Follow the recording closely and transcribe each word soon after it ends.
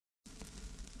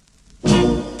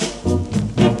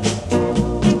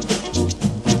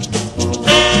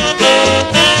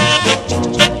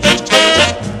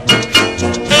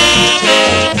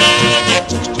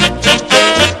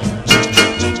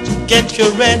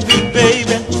red wig,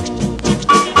 baby,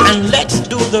 and let's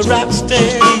do the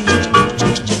Rocksteady.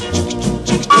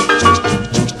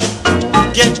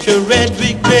 Get your red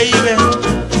wig, baby,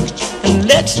 and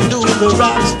let's do the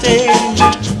Rocksteady.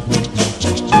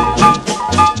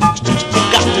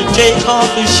 Got to take off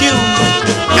the shoes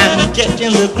and get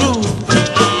in the groove.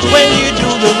 When you do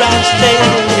the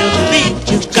Rocksteady, your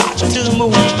feet you've got to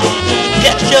move.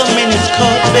 Get your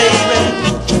miniskirt, baby,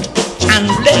 and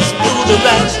let's do the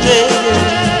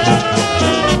Rocksteady.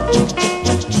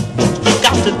 You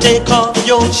got to take off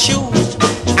your shoes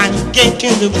and get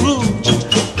in the groove.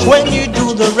 When you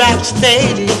do the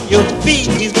Rocksteady, your feet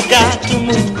is got to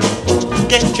move.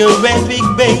 Get your red wig,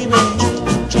 baby,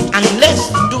 and let's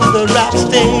do the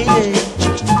Rocksteady.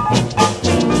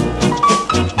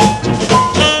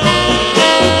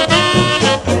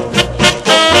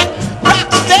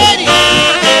 Rocksteady,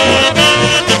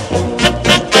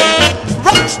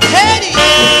 Rocksteady,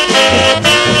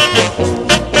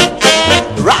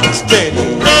 Rocksteady.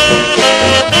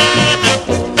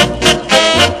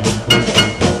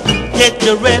 Get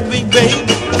your red wig,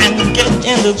 baby, and get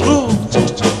in the groove.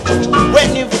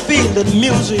 When you feel the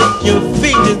music, your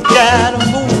feet has gotta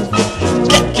move.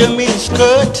 Get your mini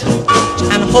skirt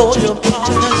and hold your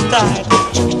partner tight.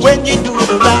 When you do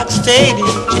the Rocksteady,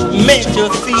 it makes you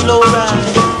feel alright.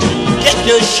 Get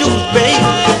your shoes, baby,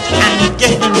 and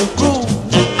get in the groove.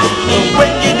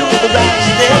 When you do the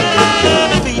Rocksteady, your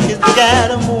feet has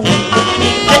gotta move.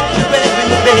 Get your red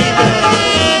wig, baby,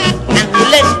 and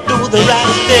let's do the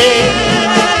Rocksteady.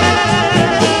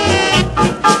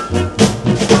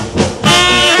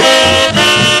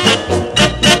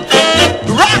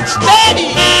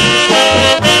 Rocksteady.